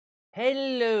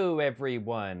Hello,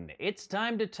 everyone. It's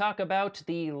time to talk about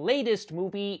the latest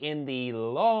movie in the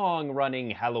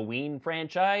long-running Halloween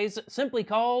franchise, simply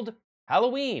called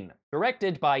Halloween.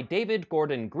 Directed by David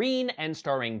Gordon Green and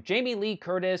starring Jamie Lee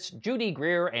Curtis, Judy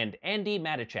Greer, and Andy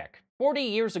Matichak. 40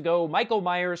 years ago, Michael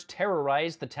Myers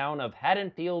terrorized the town of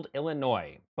Haddonfield,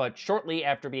 Illinois. But shortly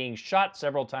after being shot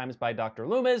several times by Dr.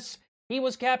 Loomis, he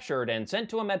was captured and sent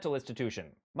to a mental institution.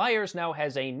 Myers now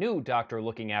has a new doctor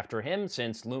looking after him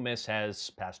since Loomis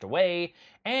has passed away,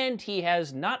 and he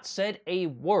has not said a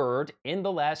word in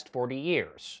the last 40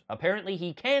 years. Apparently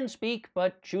he can speak,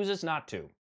 but chooses not to.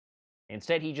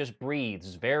 Instead, he just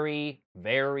breathes very,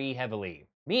 very heavily.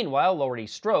 Meanwhile, Laurie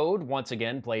Strode, once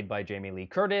again played by Jamie Lee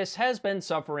Curtis, has been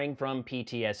suffering from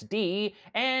PTSD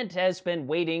and has been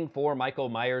waiting for Michael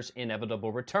Myers'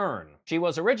 inevitable return. She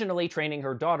was originally training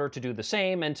her daughter to do the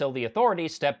same until the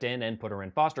authorities stepped in and put her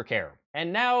in foster care.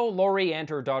 And now, Laurie and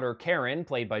her daughter Karen,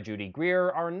 played by Judy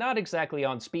Greer, are not exactly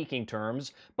on speaking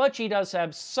terms, but she does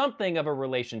have something of a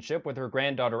relationship with her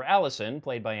granddaughter Allison,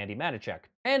 played by Andy Matichak.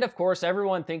 And of course,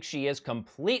 everyone thinks she is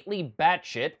completely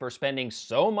batshit for spending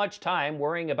so much time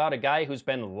worrying about a guy who's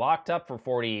been locked up for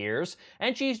 40 years,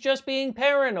 and she's just being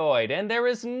paranoid, and there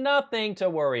is nothing to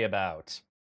worry about.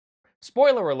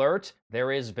 Spoiler alert,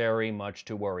 there is very much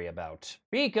to worry about.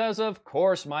 Because of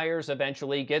course Myers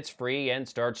eventually gets free and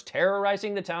starts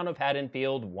terrorizing the town of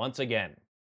Haddonfield once again.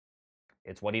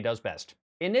 It's what he does best.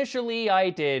 Initially,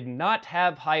 I did not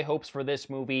have high hopes for this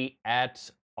movie at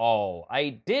all.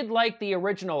 I did like the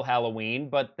original Halloween,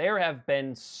 but there have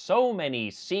been so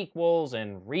many sequels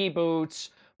and reboots,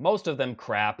 most of them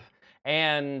crap,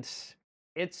 and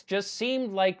it just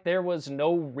seemed like there was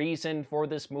no reason for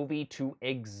this movie to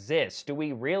exist. Do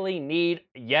we really need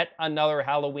yet another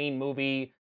Halloween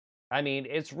movie? I mean,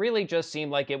 it's really just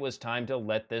seemed like it was time to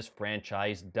let this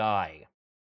franchise die.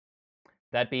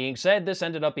 That being said, this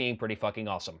ended up being pretty fucking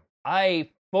awesome. I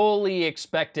fully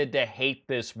expected to hate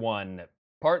this one,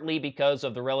 partly because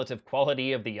of the relative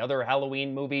quality of the other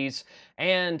Halloween movies,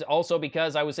 and also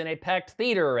because I was in a packed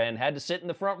theater and had to sit in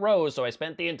the front row, so I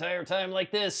spent the entire time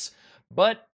like this.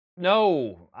 But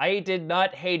no, I did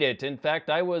not hate it. In fact,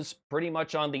 I was pretty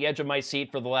much on the edge of my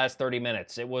seat for the last 30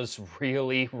 minutes. It was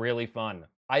really, really fun.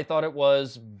 I thought it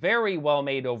was very well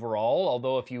made overall,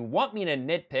 although if you want me to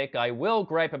nitpick, I will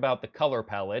gripe about the color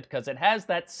palette, because it has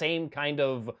that same kind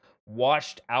of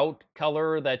washed out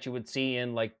color that you would see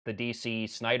in like the DC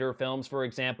Snyder films, for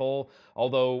example.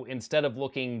 Although instead of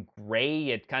looking gray,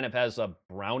 it kind of has a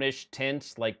brownish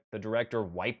tint, like the director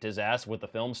wiped his ass with the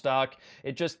film stock.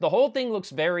 The whole thing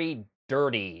looks very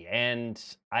dirty, and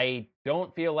I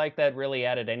don't feel like that really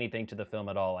added anything to the film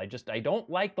at all. I don't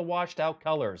like the washed out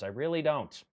colors. I really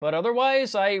don't. But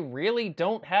otherwise, I really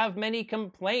don't have many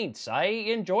complaints. I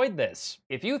enjoyed this.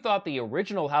 If you thought the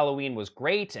original Halloween was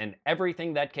great and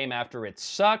everything that came after it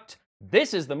sucked,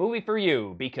 this is the movie for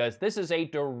you, because this is a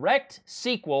direct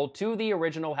sequel to the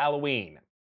original Halloween.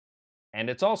 And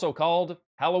it's also called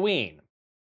Halloween,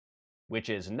 which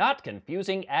is not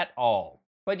confusing at all.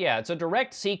 But yeah, it's a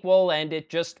direct sequel, and it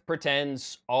just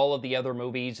pretends all of the other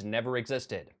movies never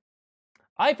existed.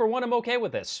 I, for one, am okay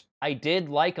with this. I did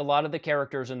like a lot of the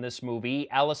characters in this movie.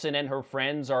 Allison and her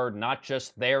friends are not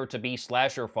just there to be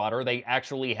slasher fodder, they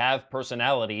actually have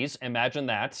personalities. Imagine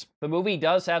that. The movie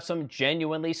does have some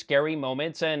genuinely scary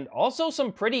moments, and also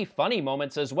some pretty funny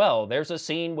moments as well. There's a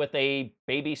scene with a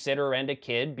babysitter and a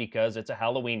kid, because it's a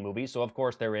Halloween movie, so of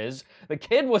course there is. The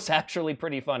kid was actually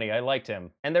pretty funny. I liked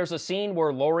him. And there's a scene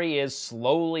where Laurie is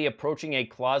slowly approaching a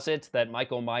closet that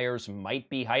Michael Myers might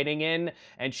be hiding in,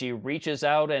 and she reaches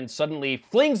out and suddenly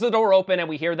flings the door open, and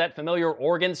we hear that familiar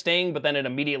organ sting, but then it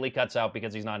immediately cuts out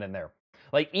because he's not in there.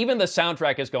 Like, even the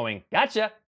soundtrack is going,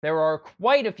 gotcha! There are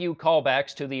quite a few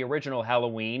callbacks to the original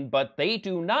Halloween, but they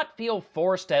do not feel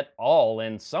forced at all,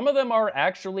 and some of them are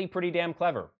actually pretty damn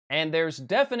clever. And there's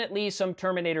definitely some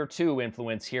Terminator 2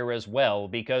 influence here as well,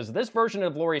 because this version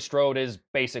of Laurie Strode is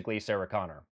basically Sarah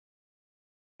Connor.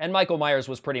 And Michael Myers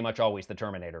was pretty much always the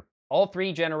Terminator. All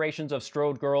three generations of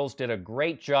Strode girls did a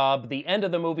great job. The end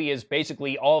of the movie is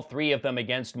basically all three of them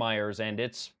against Myers, and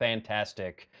it's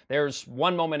fantastic. There's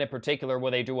one moment in particular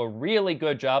where they do a really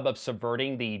good job of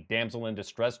subverting the damsel in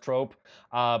distress trope.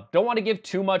 Don't want to give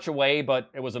too much away, but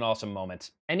it was an awesome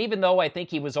moment. And even though I think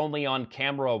he was only on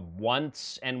camera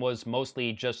once and was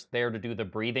mostly just there to do the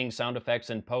breathing sound effects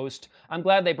in post, I'm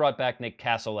glad they brought back Nick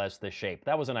Castle as the Shape.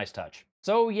 That was a nice touch.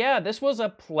 So yeah, this was a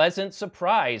pleasant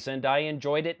surprise, and I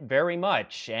enjoyed it very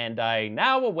much, and I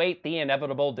now await the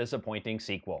inevitable disappointing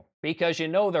sequel. Because you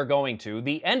know they're going to.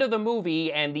 The end of the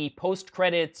movie and the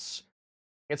post-credits...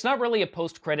 It's not really a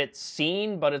post-credits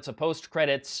scene, but it's a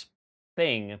post-credits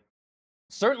thing.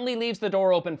 Certainly leaves the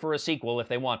door open for a sequel if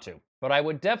they want to, but I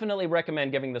would definitely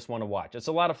recommend giving this one a watch. It's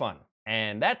a lot of fun.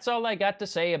 And that's all I got to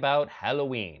say about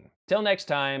Halloween. Till next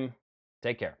time,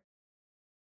 take care.